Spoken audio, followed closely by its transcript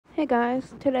Hey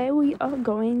guys, today we are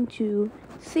going to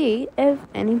see if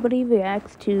anybody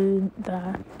reacts to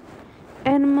the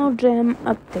Animal Jam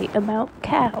update about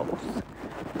cows.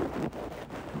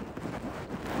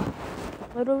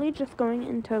 Literally just going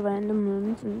into random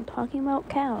rooms and talking about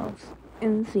cows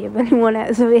and see if anyone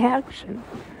has a reaction.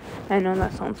 I know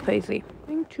that sounds crazy.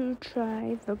 I'm going to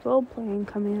try the role-playing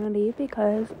community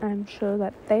because I'm sure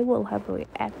that they will have a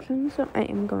reaction, so I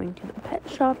am going to the pet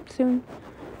shop soon.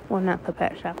 Well, not the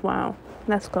pet shop, wow.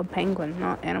 That's called Penguin,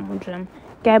 not Animal Jam.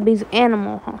 Gabby's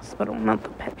Animal Hospital, not the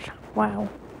pet shop, wow.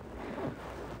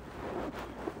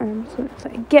 I'm just gonna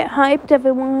say, get hyped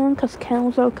everyone, cause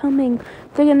cows are coming.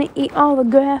 They're gonna eat all the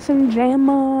grass and jam.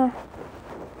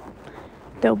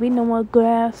 There'll be no more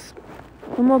grass,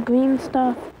 no more green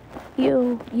stuff.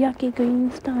 Ew, yucky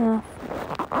green stuff.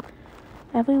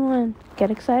 Everyone, get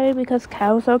excited because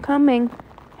cows are coming.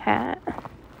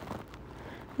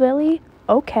 Really?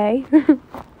 Okay.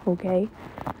 Okay.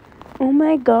 Oh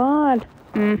my god.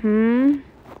 And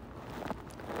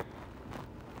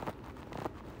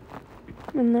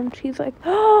then she's like,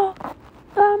 oh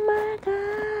my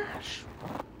gosh.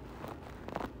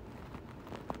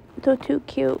 They're too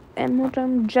cute. Animal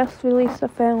Jam just released a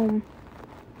film.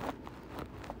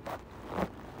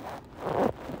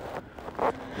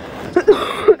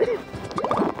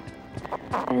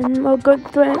 And our good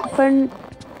friend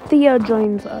Thea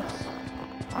joins us.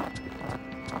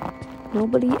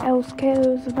 Nobody else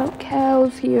cares about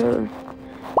cows here.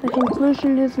 The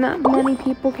conclusion is not many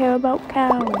people care about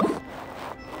cows.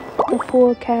 The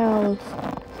poor cows.